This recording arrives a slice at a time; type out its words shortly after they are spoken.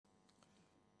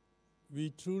we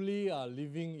truly are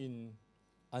living in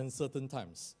uncertain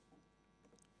times.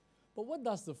 But what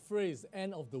does the phrase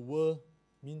end of the world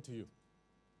mean to you?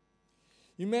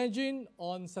 Imagine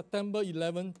on September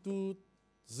 11,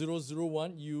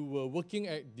 2001, you were working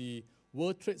at the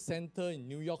World Trade Center in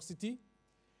New York City,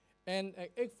 and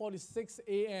at 8:46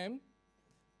 a.m.,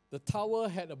 the tower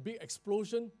had a big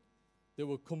explosion. There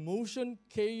were commotion,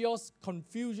 chaos,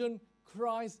 confusion,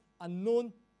 cries,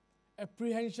 unknown,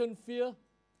 apprehension, fear.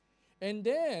 And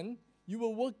then you were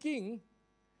working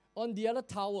on the other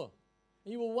tower,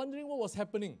 and you were wondering what was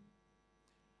happening.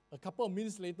 A couple of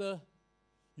minutes later,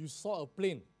 you saw a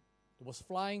plane that was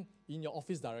flying in your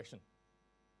office direction.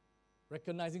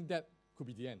 Recognizing that could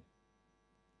be the end.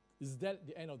 Is that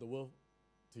the end of the world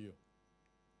to you?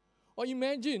 Or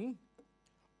imagine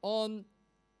on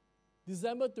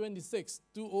December 26,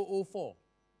 2004,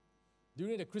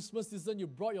 during the Christmas season, you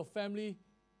brought your family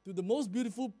to the most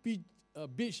beautiful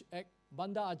beach at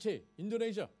Banda Aceh,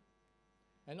 Indonesia.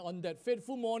 And on that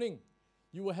fateful morning,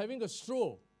 you were having a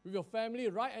stroll with your family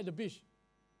right at the beach.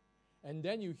 And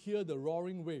then you hear the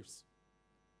roaring waves,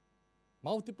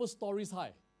 multiple stories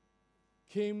high,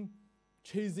 came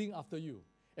chasing after you.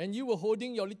 And you were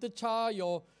holding your little child,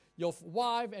 your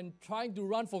wife, and trying to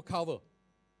run for cover.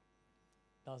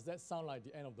 Does that sound like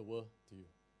the end of the world to you?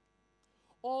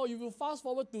 Or you will fast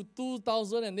forward to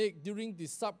 2008 during the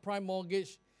subprime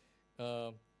mortgage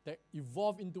that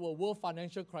evolved into a world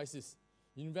financial crisis.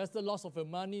 You invested lots of your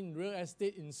money in real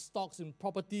estate, in stocks, in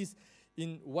properties,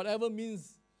 in whatever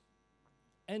means.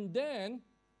 And then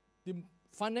the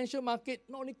financial market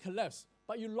not only collapsed,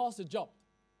 but you lost your job.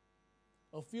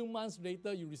 A few months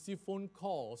later, you received phone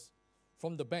calls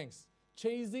from the banks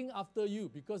chasing after you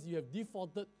because you have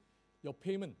defaulted your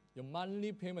payment, your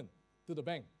monthly payment to the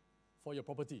bank for your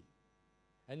property.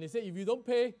 And they say, if you don't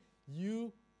pay,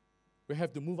 you will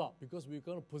have to move out because we're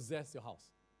going to possess your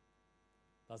house.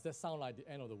 Does that sound like the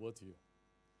end of the world to you?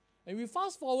 And we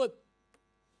fast forward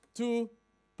to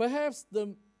perhaps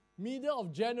the middle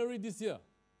of January this year.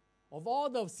 Of all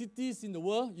the cities in the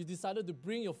world, you decided to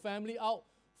bring your family out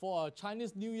for a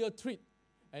Chinese New Year treat,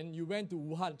 and you went to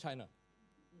Wuhan, China.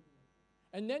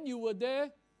 And then you were there,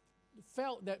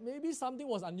 felt that maybe something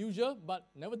was unusual, but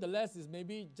nevertheless, it's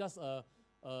maybe just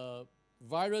a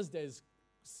virus that is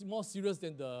more serious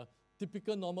than the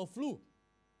typical normal flu.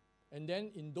 And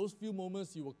then in those few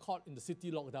moments, you were caught in the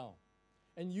city lockdown.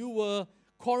 And you were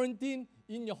quarantined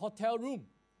in your hotel room.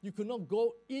 You could not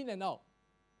go in and out.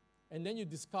 And then you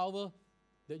discover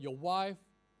that your wife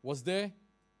was there,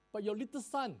 but your little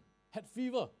son had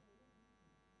fever,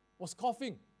 was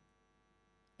coughing,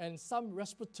 and some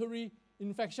respiratory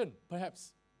infection,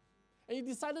 perhaps. And you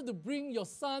decided to bring your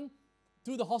son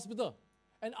to the hospital.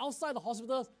 And outside the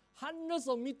hospital, hundreds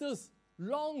of meters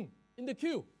long in the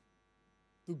queue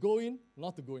to go in,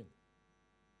 not to go in.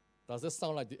 Does that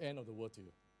sound like the end of the world to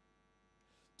you?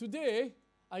 Today,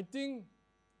 I think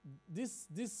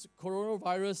this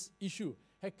coronavirus issue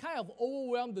had kind of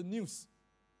overwhelmed the news.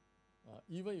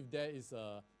 Even if there is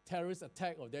a terrorist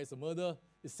attack or there is a murder,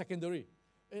 it's secondary.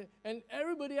 And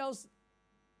everybody else's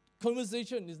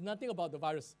conversation is nothing about the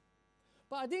virus.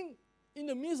 But I think in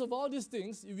the midst of all these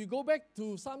things, if you go back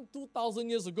to some 2,000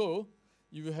 years ago,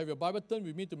 you will have your Bible turn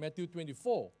with me to Matthew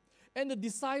 24. And the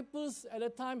disciples at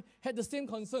that time had the same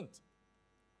concern.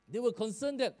 They were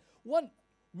concerned that what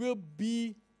will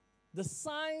be the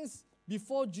signs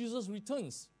before Jesus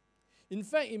returns. In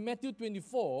fact, in Matthew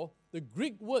 24, the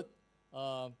Greek word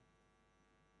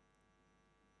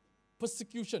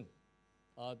persecution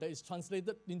that is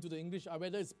translated into the English,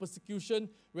 whether it's persecution,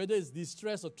 whether it's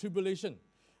distress or tribulation.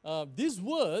 This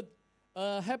word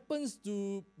happens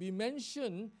to be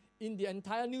mentioned in the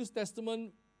entire New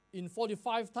Testament in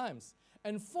 45 times.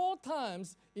 And 4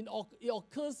 times it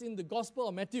occurs in the Gospel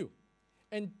of Matthew.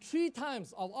 And 3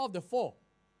 times out of the 4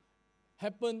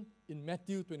 happen in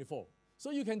Matthew 24.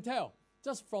 So you can tell,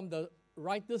 just from the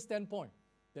writer's standpoint,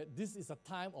 that this is a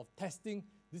time of testing,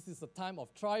 this is a time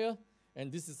of trial,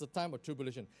 and this is a time of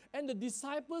tribulation. And the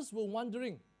disciples were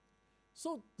wondering,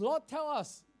 so Lord,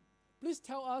 please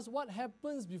tell us what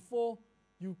happens before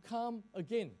you come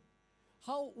again.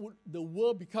 How would the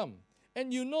world become?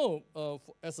 And you know,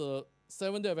 as a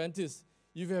Seventh-day Adventist,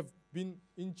 you have been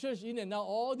in church in and out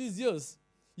all these years.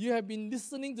 You have been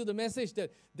listening to the message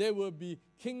that there will be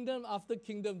kingdom after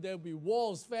kingdom. There will be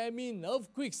wars, famine,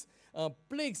 earthquakes,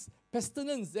 plagues,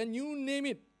 pestilence, and you name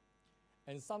it.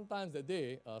 And sometimes that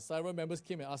day, several members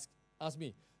came and asked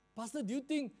me, Pastor, do you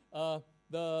think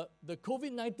the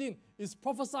COVID-19 is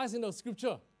prophesied in the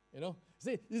scripture? You know,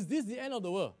 say, is this the end of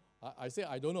the world? I say,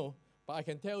 I don't know, but I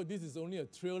can tell this is only a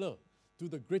trailer to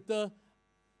the greater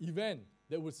event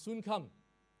that would soon come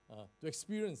to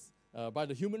experience by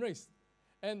the human race.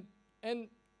 And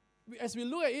as we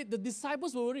look at it, the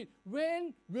disciples were worried,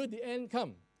 when will the end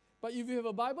come? But if you have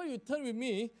a Bible, you turn with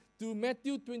me to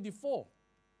Matthew 24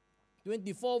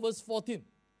 verse 14.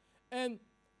 And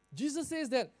Jesus says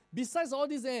that besides all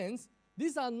these ends,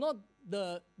 these are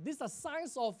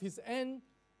signs of his end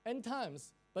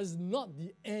times, but it's not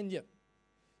the end yet.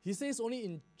 He says only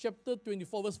in chapter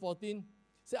 24 verse 14,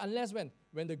 say, unless when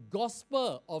the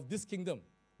gospel of this kingdom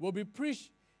will be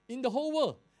preached in the whole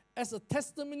world as a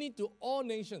testimony to all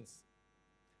nations,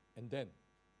 and then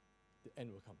the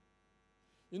end will come.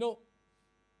 You know,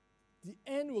 the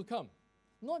end will come.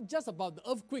 Not just about the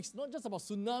earthquakes, not just about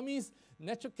tsunamis,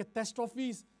 natural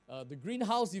catastrophes, the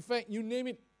greenhouse effect, you name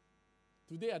it.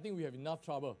 Today, I think we have enough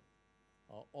trouble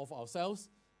of ourselves.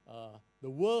 The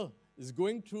world is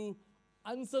going through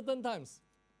uncertain times.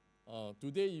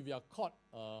 Today, if you are caught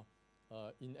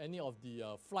in any of the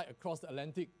flight across the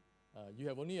Atlantic, you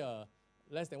have only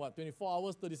less than 24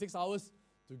 hours, 36 hours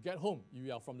to get home if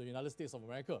you are from the United States of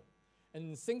America.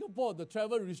 And in Singapore, the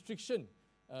travel restriction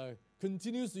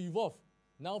continues to evolve.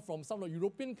 Now from some of the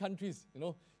European countries,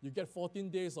 you get 14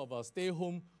 days of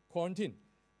stay-home quarantine.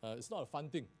 It's not a fun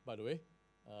thing, by the way,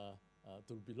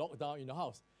 to be locked down in your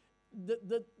house.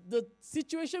 The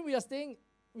situation we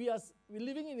are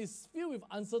living in is filled with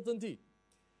uncertainty.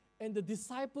 And the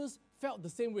disciples felt the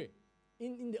same way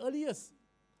in the early years,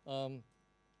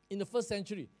 in the first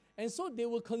century. And so they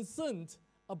were concerned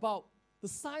about the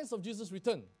signs of Jesus'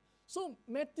 return. So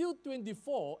Matthew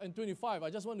 24 and 25, I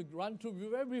just want to run through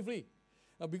very briefly,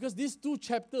 because these two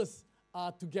chapters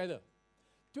are together.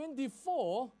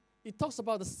 24, it talks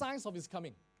about the signs of his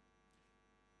coming.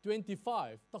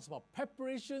 25 talks about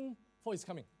preparation for his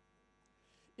coming.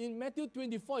 In Matthew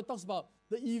 24, it talks about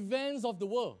the events of the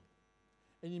world.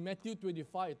 And in Matthew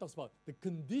 25, it talks about the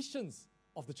conditions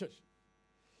of the church.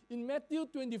 In Matthew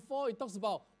 24, it talks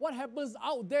about what happens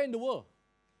out there in the world.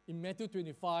 In Matthew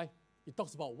 25, it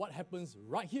talks about what happens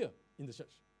right here in the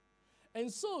church.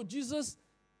 And so Jesus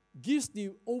gives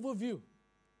the overview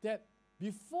that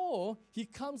before he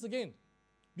comes again,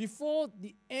 before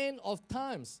the end of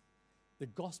times, the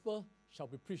gospel shall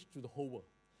be preached to the whole world.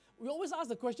 We always ask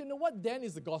the question, what then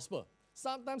is the gospel?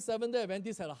 Sometimes Seventh-day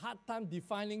Adventists have a hard time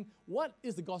defining what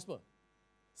is the gospel.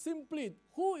 Simply,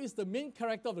 who is the main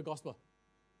character of the gospel?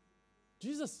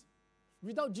 Jesus.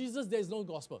 Without Jesus, there is no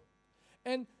gospel.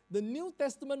 And the New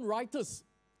Testament writers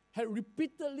had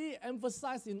repeatedly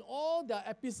emphasized in all their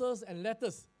epistles and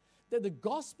letters that the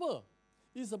gospel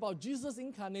is about Jesus'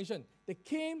 incarnation that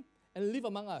came and lived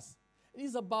among us. It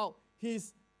is about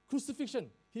his crucifixion,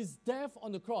 his death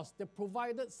on the cross that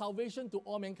provided salvation to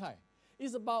all mankind.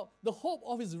 It's about the hope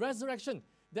of his resurrection,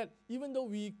 that even though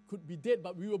we could be dead,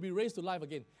 but we will be raised to life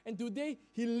again. And today,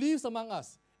 he lives among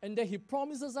us, and that he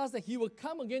promises us that he will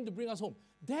come again to bring us home.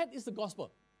 That is the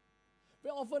gospel.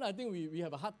 Very often, I think we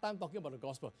have a hard time talking about the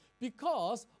gospel,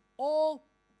 because all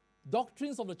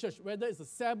doctrines of the church, whether it's the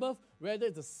Sabbath, whether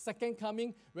it's the second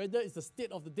coming, whether it's the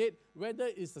state of the dead, whether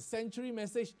it's the century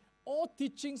message, all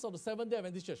teachings of the Seventh-day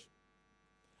Adventist church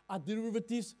are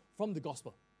derivatives from the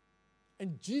gospel.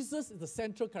 And Jesus is the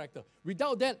central character.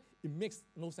 Without that, it makes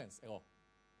no sense at all.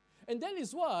 And that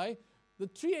is why the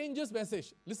three angels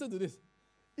message, listen to this,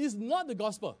 is not the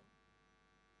gospel.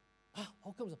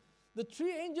 How come? The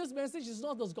three angels message is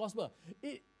not the gospel.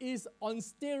 It is on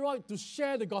steroid to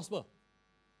share the gospel.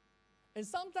 And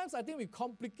sometimes I think we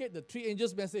complicate the three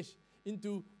angels message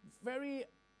into very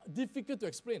difficult to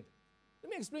explain. Let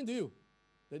me explain to you.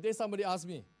 The day somebody asked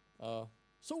me,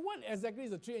 so what exactly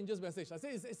is the three angels message? I say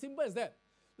it's as simple as that.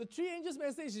 The three angels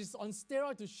message is on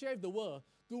steroid to share the world,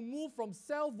 to move from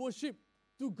self-worship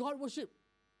to God-worship.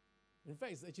 In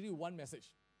fact, it's actually one message,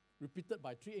 repeated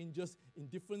by three angels in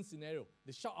different scenarios.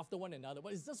 They shout after one another,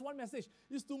 but it's just one message.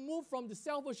 It's to move from the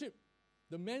self-worship,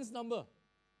 the man's number.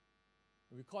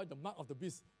 We call it the mark of the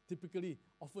beast, typically,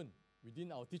 often,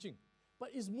 within our teaching. But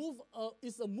it's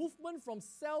a movement from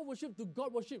self-worship to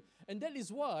God-worship. And that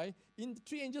is why, in the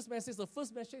three angels' message, the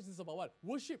first message is about what?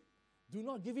 Worship. Do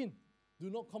not give in.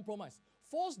 Do not compromise.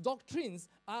 False doctrines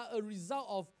are a result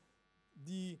of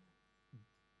the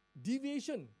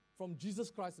deviation from Jesus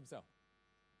Christ himself.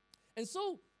 And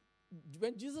so,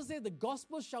 when Jesus said the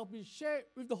gospel shall be shared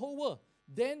with the whole world,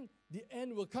 then the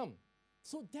end will come.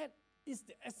 So that is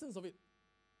the essence of it.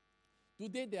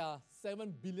 Today, there are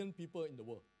 7 billion people in the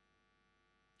world.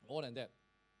 More than that.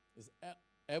 It's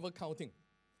ever counting.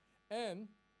 And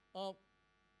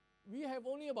we have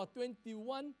only about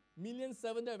 21 million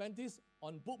Seventh-day Adventists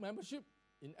on book membership,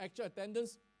 in actual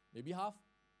attendance, maybe half.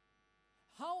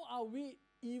 How are we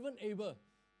even able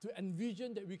to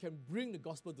envision that we can bring the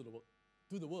gospel to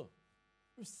the world.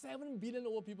 With 7 billion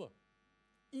over people,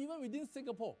 even within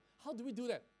Singapore, how do we do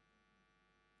that?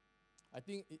 I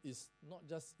think it is not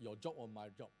just your job or my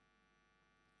job.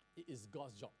 It is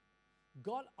God's job.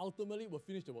 God ultimately will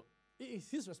finish the work. It is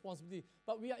His responsibility.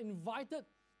 But we are invited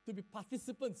to be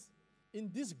participants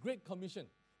in this great commission,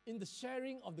 in the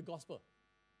sharing of the gospel.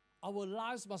 Our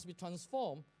lives must be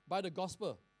transformed by the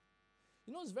gospel.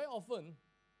 You know, it's very often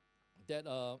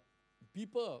that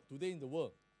people today in the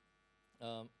world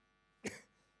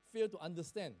fail to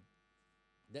understand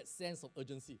that sense of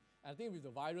urgency. And I think with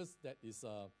the virus that is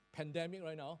a pandemic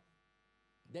right now,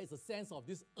 there is a sense of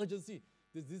this urgency,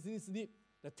 this need.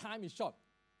 The time is short.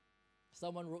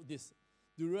 Someone wrote this: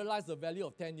 to realize the value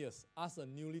of 10 years, ask a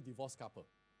newly divorced couple.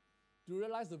 To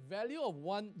realize the value of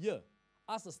 1 year,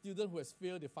 ask a student who has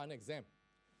failed the final exam.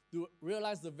 To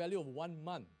realize the value of 1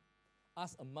 month,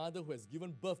 ask a mother who has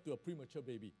given birth to a premature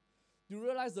baby. To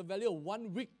realize the value of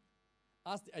 1 week,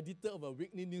 ask the editor of a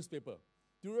weekly newspaper.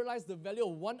 To realize the value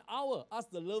of 1 hour, ask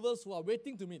the lovers who are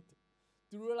waiting to meet.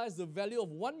 To realize the value of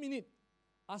 1 minute,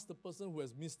 ask the person who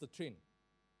has missed the train,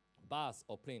 bus,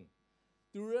 or plane.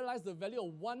 To realize the value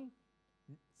of 1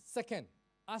 second,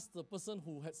 ask the person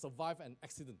who had survived an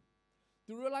accident.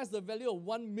 To realize the value of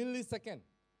 1 millisecond,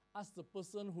 ask the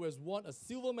person who has won a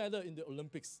silver medal in the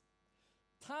Olympics.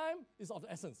 Time is of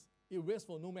the essence. It waits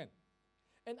for no man.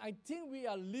 And I think we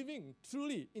are living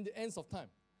truly in the ends of time.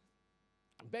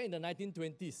 Back in the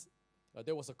 1920s,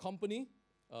 there was a company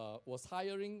was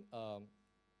hiring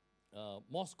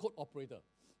Morse code operator.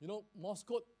 You know, Morse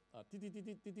code, and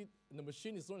the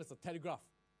machine is known as a telegraph.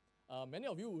 Many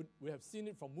of you would have seen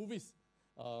it from movies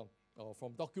or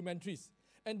from documentaries.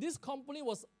 And this company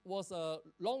was a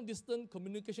long-distance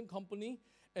communication company,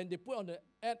 and they put on the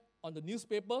ad on the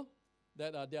newspaper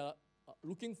that they are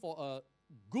looking for a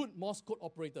good Morse code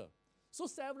operator. So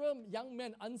several young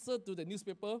men answered to the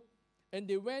newspaper, and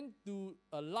they went to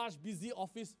a large, busy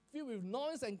office filled with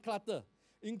noise and clutter,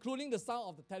 including the sound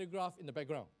of the telegraph in the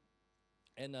background.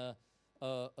 And a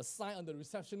sign on the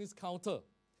receptionist counter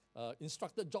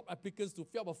instructed job applicants to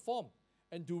fill up a form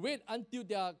and to wait until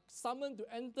they are summoned to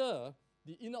enter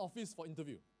the inner office for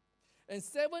interview. And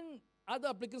 7 other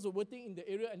applicants were waiting in the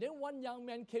area, and then one young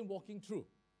man came walking through.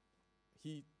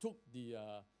 He took the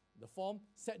form,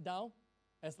 sat down,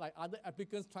 as like other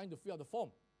applicants trying to fill out the form.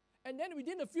 And then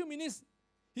within a few minutes,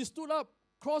 he stood up,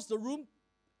 crossed the room,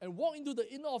 and walked into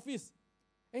the inner office.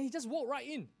 And he just walked right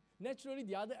in. Naturally,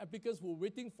 the other applicants who were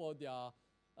waiting for their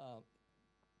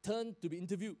turn to be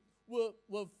interviewed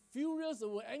were furious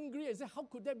and were angry and said, how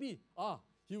could that be?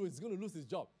 He was going to lose his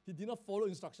job. He did not follow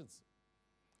instructions.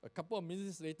 A couple of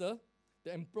minutes later,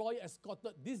 the employer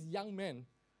escorted this young man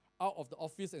out of the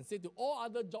office and said to all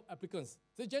other job applicants,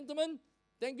 say, gentlemen,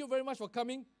 thank you very much for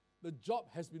coming. The job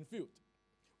has been filled.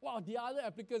 Wow, the other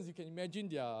applicants, you can imagine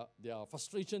their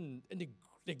frustration, and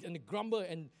they grumble,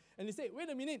 and they say, wait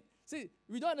a minute, see,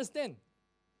 we don't understand.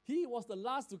 He was the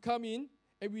last to come in,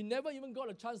 and we never even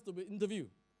got a chance to be interviewed.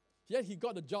 Yet he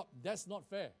got the job. That's not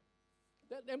fair.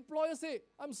 The employer said,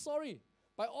 I'm sorry.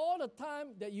 By all the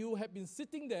time that you have been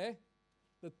sitting there,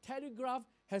 the telegraph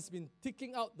has been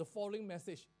ticking out the following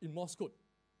message in Morse code.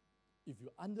 If you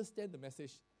understand the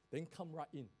message, then come right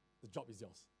in. The job is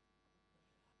yours.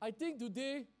 I think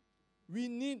today we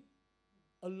need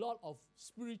a lot of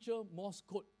spiritual Morse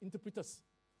code interpreters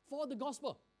for the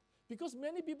gospel. Because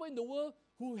many people in the world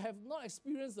who have not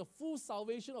experienced the full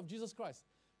salvation of Jesus Christ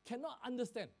cannot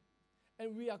understand.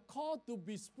 And we are called to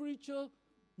be spiritual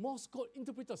Morse code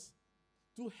interpreters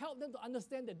to help them to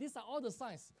understand that these are all the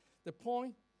signs that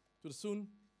point to the soon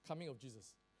coming of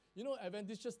Jesus. You know,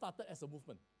 Adventist Church started as a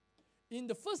movement. In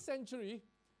the first century,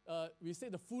 we say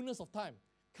the fullness of time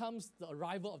comes the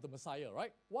arrival of the Messiah,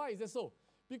 right? Why is that so?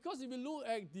 Because if you look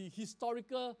at the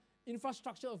historical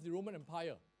infrastructure of the Roman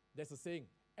Empire, there's a saying,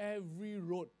 every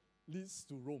road leads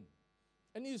to Rome.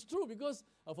 And it's true because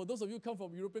for those of you who come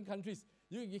from European countries,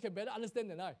 you can better understand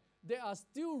than I. There are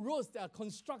still roads that are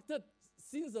constructed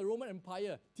since the Roman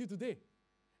Empire till today.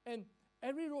 And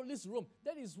every road leads to Rome.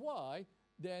 That is why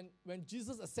then when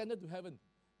Jesus ascended to heaven,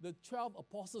 the 12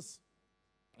 apostles,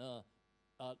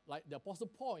 like the Apostle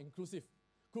Paul inclusive,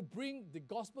 could bring the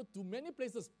gospel to many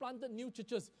places, planted new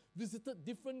churches, visited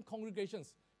different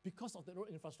congregations because of the road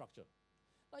infrastructure.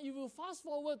 Now, if you fast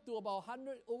forward to about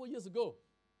 100 over years ago,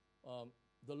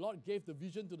 the Lord gave the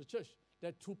vision to the church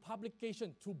that through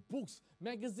publication, through books,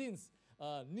 magazines,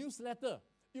 newsletter,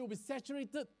 it will be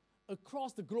saturated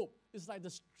across the globe. It's like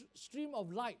the stream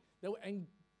of light that will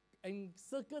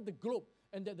encircle the globe,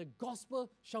 and that the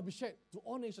gospel shall be shared to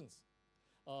all nations.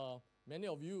 many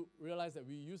of you realize that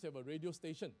we used to have a radio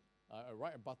station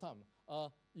right at Batam.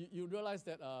 You realize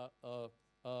that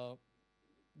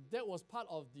that was part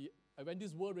of the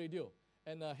Adventist World Radio.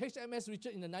 And HMS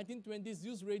Richard in the 1920s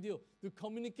used radio to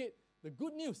communicate the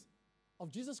good news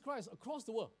of Jesus Christ across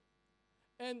the world.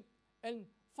 And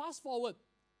fast forward,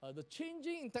 the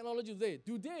changing in technology today.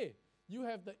 Today, you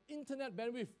have the internet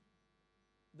bandwidth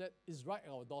that is right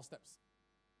at our doorsteps.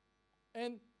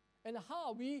 And how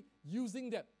are we using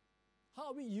that? How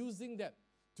are we using that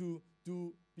to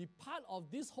be part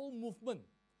of this whole movement,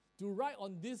 to ride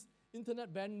on this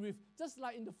internet bandwidth? Just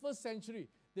like in the first century,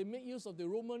 they made use of the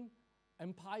Roman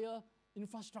Empire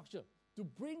infrastructure to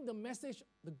bring the message,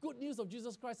 the good news of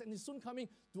Jesus Christ and His soon coming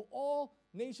to all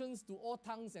nations, to all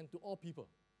tongues, and to all people.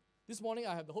 This morning,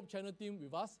 I have the Hope Channel team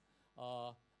with us.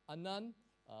 Anand,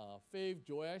 Faith,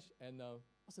 Joash, and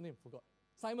what's her name? Forgot.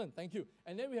 Simon, thank you.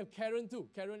 And then we have Karen too.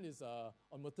 Karen is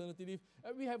on maternity leave.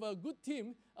 And we have a good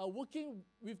team working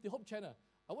with the Hope Channel.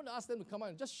 I want to ask them to come on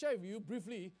and just share with you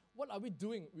briefly what are we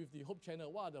doing with the Hope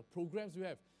Channel, what are the programs we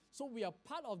have. So we are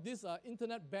part of this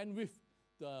internet bandwidth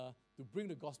to bring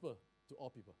the gospel to all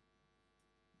people.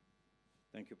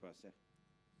 Thank you, Pastor.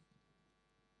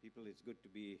 People, it's good to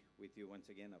be with you once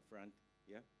again up front.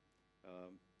 Yeah,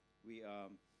 we are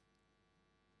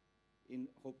in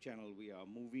Hope Channel. We are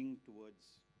moving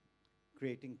towards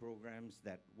creating programs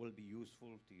that will be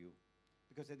useful to you,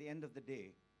 because at the end of the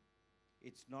day,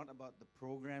 it's not about the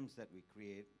programs that we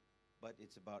create, but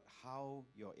it's about how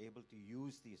you're able to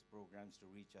use these programs to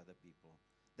reach other people.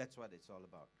 That's what it's all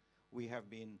about. We have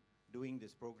been doing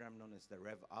this program known as the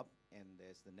Rev Up, and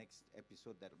there's the next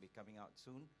episode that will be coming out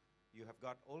soon. You have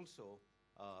got also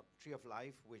Tree of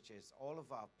Life, which is all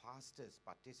of our pastors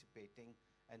participating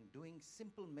and doing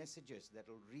simple messages that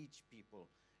will reach people.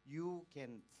 You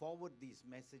can forward these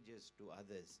messages to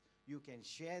others. You can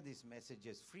share these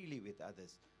messages freely with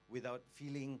others without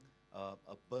feeling a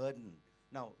burden.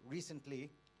 Now,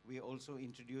 recently, we also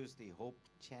introduced the Hope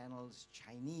Channel's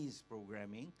Chinese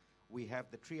programming. We have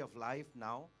the Tree of Life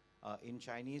now in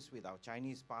Chinese with our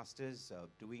Chinese pastors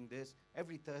doing this.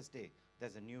 Every Thursday,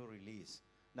 there's a new release.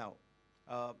 Now,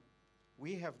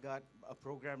 we have got a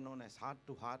program known as Heart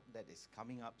to Heart that is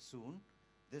coming up soon.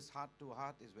 This Heart to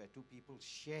Heart is where two people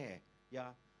share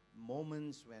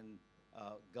moments when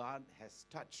God has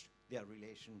touched their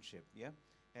relationship.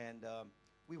 And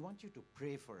we want you to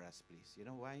pray for us, please. You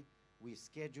know why? We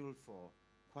scheduled for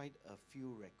quite a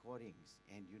few recordings.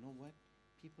 And you know what?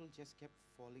 People just kept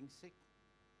falling sick.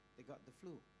 They got the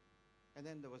flu. And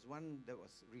then there was one that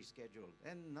was rescheduled,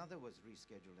 and another was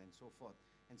rescheduled, and so forth.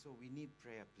 And so we need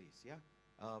prayer, please,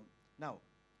 now,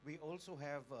 we also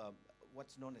have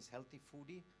what's known as Healthy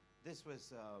Foodie. This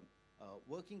was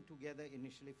working together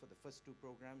initially for the first two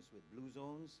programs with Blue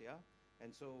Zones,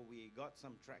 and so we got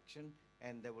some traction,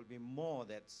 and there will be more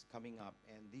that's coming up,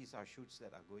 and these are shoots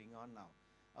that are going on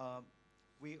now.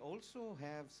 We also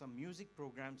have some music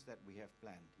programs that we have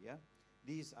planned,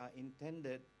 These are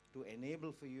intended to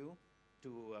enable for you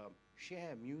to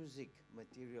share music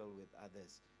material with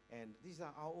others. And these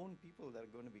are our own people that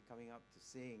are going to be coming up to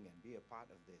sing and be a part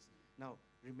of this. Now,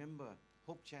 remember,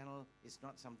 Hope Channel is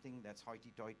not something that's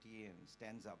hoity-toity and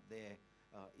stands up there.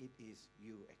 It is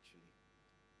you, actually.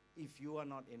 If you are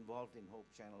not involved in Hope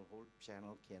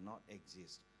Channel cannot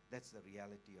exist. That's the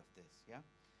reality of this,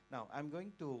 Now, I'm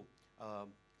going to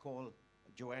call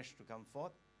Joash to come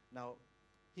forth. Now,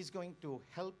 he's going to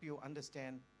help you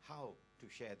understand how to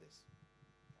share this.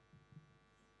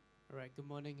 All right, good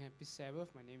morning, happy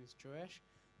Sabbath. My name is Joash.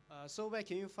 So where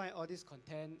can you find all this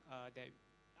content that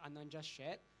Anand just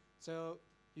shared? So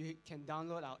you can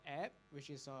download our app, which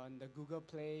is on the Google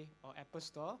Play or Apple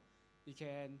Store. You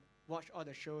can watch all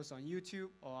the shows on YouTube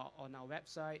or on our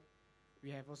website.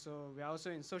 We are also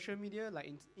in social media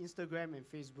like Instagram and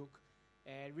Facebook.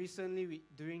 And recently,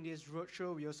 during this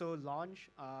roadshow, we also launched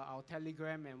our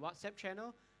Telegram and WhatsApp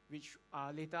channel, which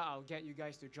later I'll get you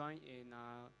guys to join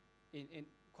in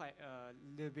quite a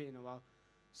little bit in a while.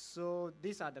 So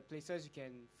these are the places you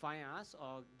can find us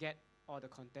or get all the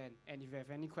content. And if you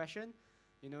have any question,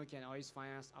 you can always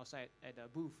find us outside at the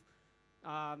booth.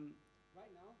 Right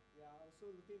now, we are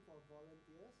also looking for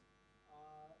volunteers.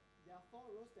 There are 4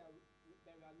 roles that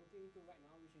we are looking into right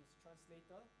now, which is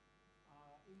translator,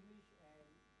 English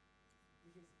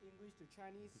to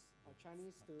Chinese, or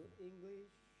Chinese to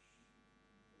English,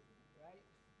 right?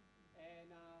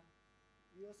 And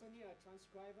we also need a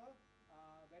transcriber,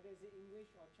 whether it's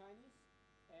English or Chinese,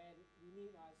 and we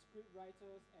need script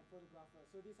writers and photographers.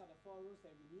 So these are the 4 roles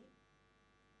that we need.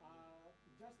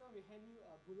 Just now we hand you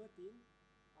a bulletin.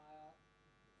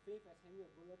 Faith has handed you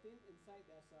a bulletin. Inside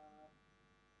there's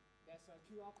there's a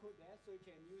QR code there, so you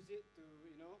can use it to,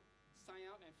 sign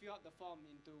out and fill out the form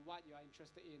into what you are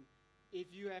interested in.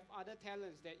 If you have other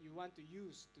talents that you want to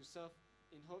use to serve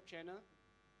in Hope Channel,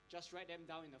 just write them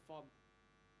down in the form.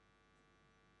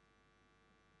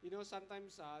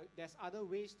 Sometimes there's other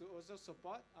ways to also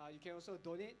support. You can also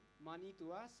donate money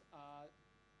to us.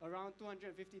 Around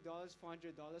 $250,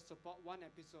 $400 support one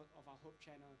episode of our Hope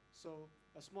Channel. So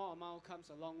a small amount comes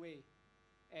a long way.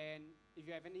 And if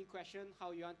you have any question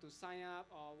how you want to sign up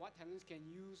or what talents can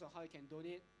use or how you can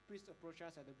donate, please approach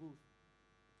us at the booth.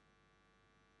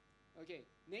 Okay,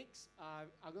 next,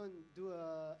 I'm going to do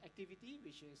an activity,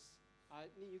 which is I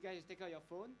need you guys to take out your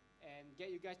phone and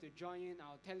get you guys to join in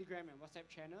our Telegram and WhatsApp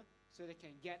channel so they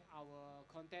can get our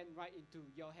content right into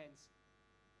your hands.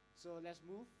 So let's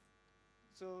move.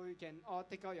 So you can all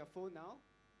take out your phone now,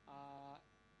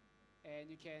 and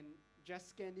you can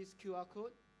just scan this QR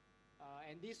code,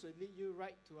 and this will lead you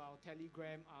right to our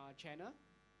Telegram channel,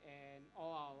 and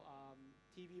all our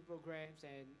TV programs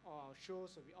and all our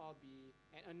shows will all be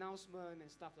an announcement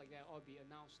and stuff like that all be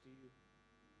announced to you.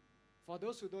 For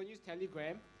those who don't use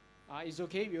Telegram, it's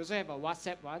okay. We also have a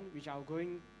WhatsApp one, which I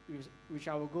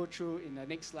will go through in the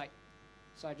next slide.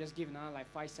 So I just give another like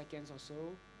 5 seconds or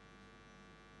so.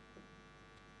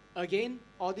 Again,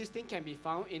 all these things can be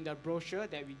found in the brochure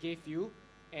that we gave you.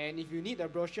 And if you need the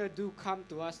brochure, do come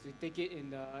to us to take it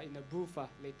in the booth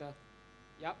later.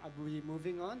 Yep, I will be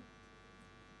moving on.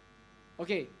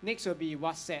 Okay, next will be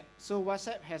WhatsApp. So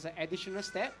WhatsApp has an additional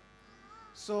step.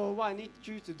 So what I need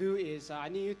you to do is I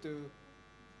need you to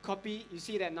copy, you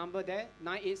see that number there,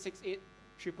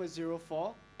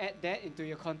 98680004. Add that into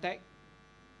your contact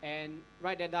and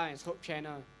write that down as Hope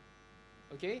Channel.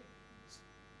 Okay?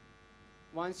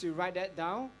 Once you write that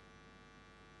down,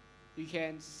 you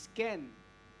can scan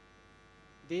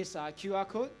this QR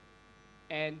code,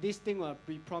 and this thing will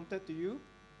be prompted to you,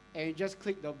 and you just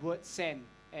click the word send,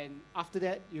 and after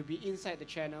that you'll be inside the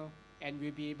channel and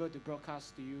we'll be able to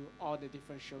broadcast to you all the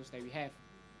different shows that we have.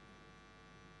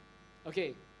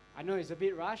 Okay, I know it's a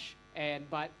bit rushed,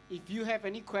 but if you have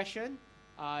any question,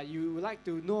 you would like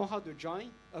to know how to join,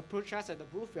 approach us at the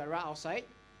booth. We are right outside,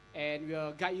 and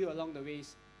we'll guide you along the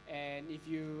ways. And if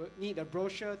you need a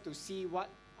brochure to see what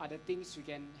are the things we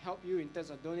can help you in terms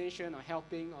of donation or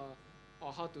helping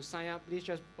or how to sign up, please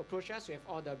just approach us. We have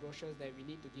all the brochures that we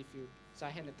need to give you. So I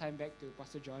hand the time back to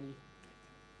Pastor Johnny.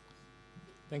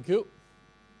 Thank you.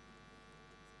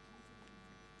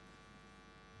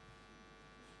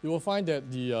 You will find that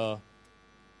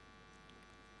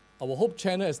our Hope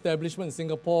Channel establishment in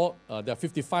Singapore, there are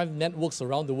 55 networks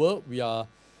around the world. We are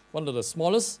one of the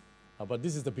smallest, but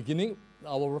this is the beginning.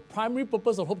 Our primary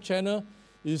purpose of Hope Channel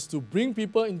is to bring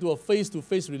people into a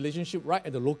face-to-face relationship right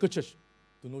at the local church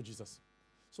to know Jesus.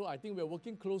 So I think we're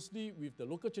working closely with the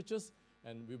local churches,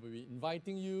 and we will be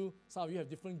inviting you. Some of you have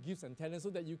different gifts and talents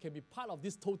so that you can be part of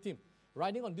this tow team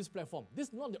riding on this platform. This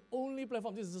is not the only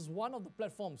platform. This is one of the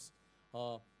platforms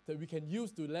that we can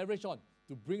use to leverage on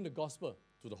to bring the gospel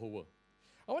to the whole world.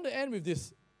 I want to end with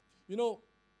this. We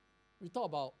talk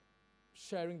about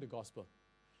sharing the gospel.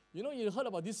 You heard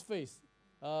about this face.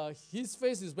 His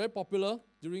face is very popular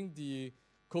during the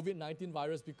COVID-19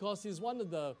 virus because he's one of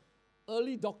the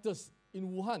early doctors in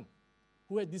Wuhan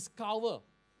who had discovered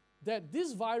that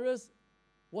this virus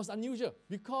was unusual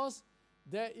because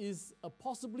there is a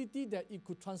possibility that it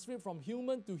could transfer from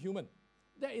human to human.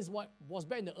 That is what was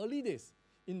back in the early days,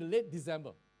 in the late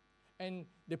December. And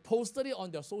they posted it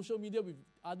on their social media with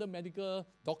other medical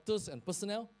doctors and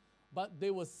personnel, but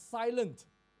they were silent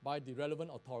by the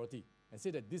relevant authority and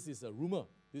said that this is a rumor.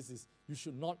 You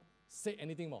should not say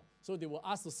anything more. So they were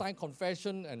asked to sign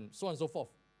confession and so on and so forth.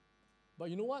 But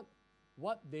you know what?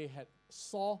 What they had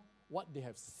saw, what they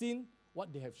have seen,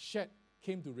 what they have shared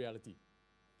came to reality.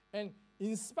 And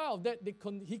in spite of that,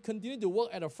 he continued to work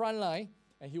at the front line,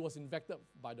 and he was infected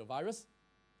by the virus.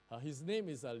 His name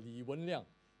is Li Wenliang.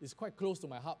 It's quite close to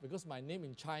my heart because my name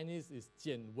in Chinese is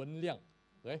Jian Wenliang.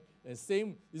 Okay? And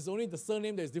same, it's only the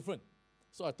surname that is different.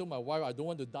 So I told my wife, I don't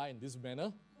want to die in this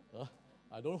manner.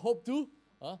 I don't hope to,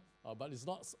 but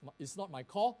it's not my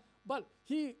call. But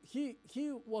he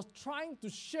was trying to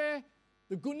share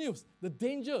the good news, the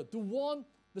danger, to warn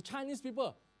the Chinese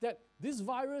people that this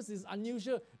virus is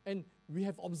unusual, and we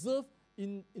have observed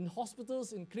in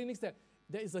hospitals, in clinics, that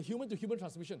there is a human-to-human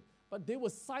transmission. But they were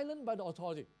silent by the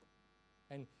authority,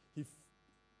 and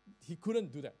he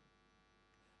couldn't do that.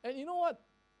 And you know what?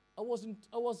 I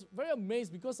was very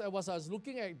amazed because I was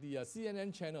looking at the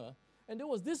CNN channel, and there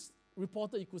was this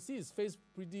reporter. You could see his face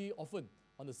pretty often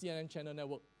on the CNN channel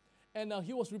network. And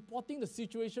he was reporting the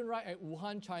situation right at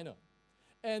Wuhan, China.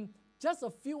 And just a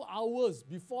few hours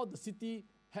before the city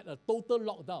had a total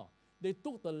lockdown. They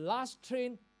took the last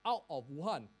train out of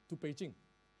Wuhan to Beijing.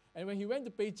 And when he went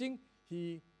to Beijing,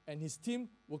 he and his team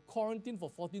were quarantined for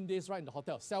 14 days right in the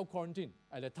hotel, self-quarantine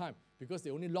at that time, because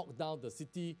they only locked down the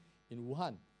city in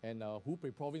Wuhan and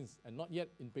Hubei province, and not yet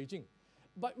in Beijing.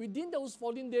 But within those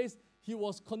 14 days, he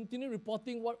was continually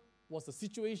reporting what was the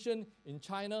situation in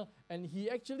China, and he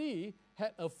actually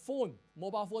had a phone,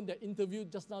 mobile phone, that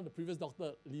interviewed just now the previous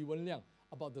doctor, Li Wenliang,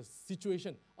 about the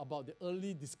situation, about the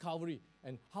early discovery,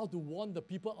 and how to warn the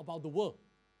people about the world.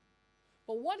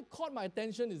 But what caught my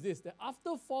attention is this, that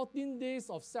after 14 days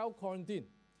of self-quarantine,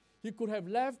 he could have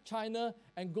left China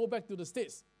and go back to the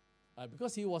States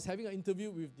because he was having an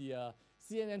interview with the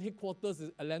CNN headquarters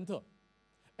in Atlanta.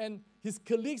 And his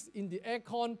colleagues in the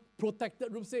aircon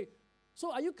protected room say,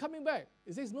 "So are you coming back?"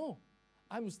 He says, "No,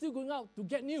 I'm still going out to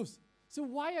get news." So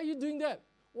why are you doing that?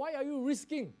 Why are you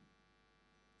risking?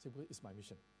 I say, "Well, it's my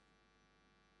mission."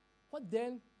 What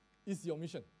then is your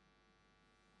mission?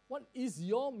 What is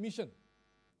your mission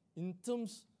in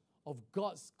terms of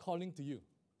God's calling to you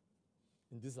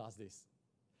in these last days?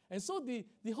 And so the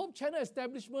Hope Channel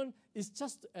establishment is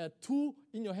just a tool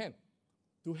in your hand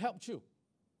to help you,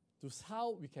 to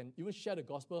how we can even share the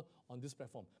gospel on this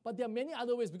platform. But there are many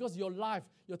other ways, because your life,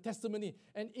 your testimony,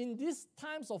 and in these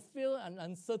times of fear and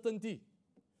uncertainty,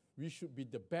 we should be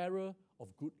the bearer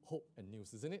of good hope and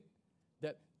news, isn't it?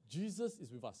 That Jesus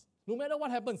is with us. No matter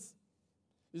what happens,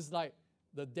 it's like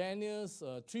the Daniel's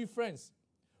 3 friends.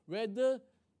 Whether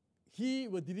he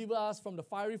will deliver us from the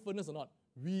fiery furnace or not,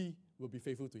 we will be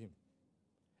faithful to him.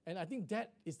 And I think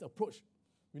that is the approach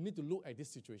we need to look at this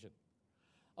situation.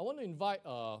 I want to invite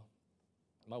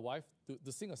my wife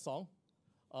to sing a song.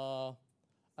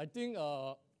 I think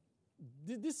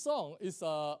this song is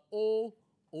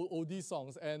oldie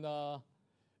songs, and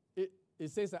it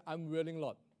says that I'm willing,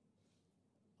 Lord.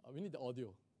 We need the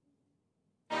audio.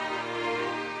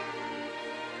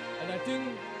 And I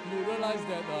think you realize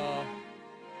that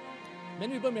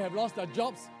many people may have lost their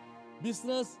jobs,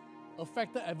 business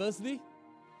affected adversely,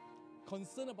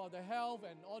 concerned about their health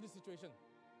and all this situation.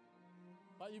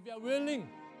 But if you are willing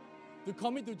to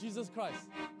commit to Jesus Christ,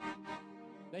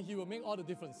 then He will make all the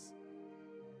difference.